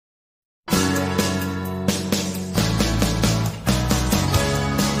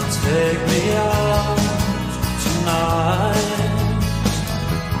Take me out tonight,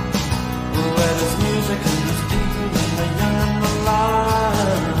 where there's music and there's people and the young and the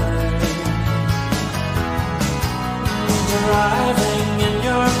light. Driving in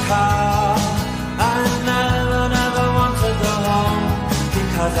your car, I never want to go home,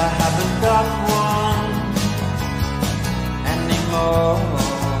 because I haven't got one anymore.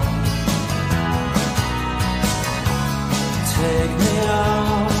 Take me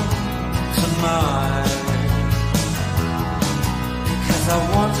out tonight, because I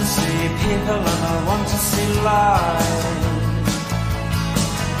want to see people and I want to see life.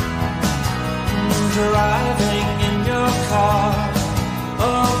 Driving in your car,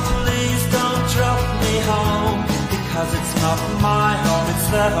 oh please don't drop me home, because it's not my home, it's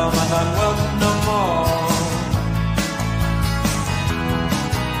their home and I'm welcome no more.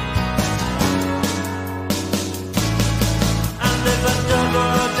 And if a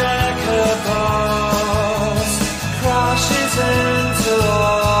double-decker bus crashes into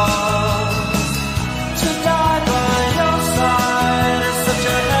us, to die by your side is such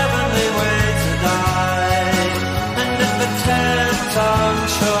a heavenly way to die. And if a 10-ton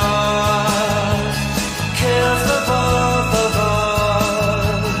truck kills the both of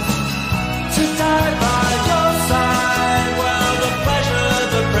us, to die by your side, well, the pleasure,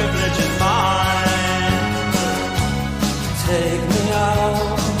 the privilege is mine. Take me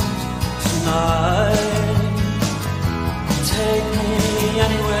out tonight, take me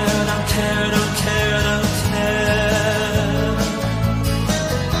anywhere, don't care, don't care, don't care.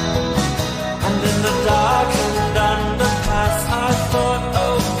 And in the dark and underpass, I thought,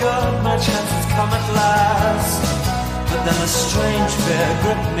 oh God, my chance has come at last. But then a strange fear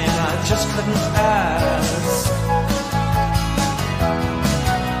gripped me and I just couldn't ask.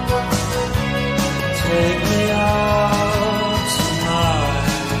 Take me out tonight,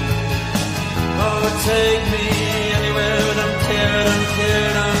 oh take me anywhere, don't care, don't care,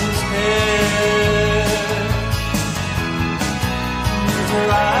 don't care.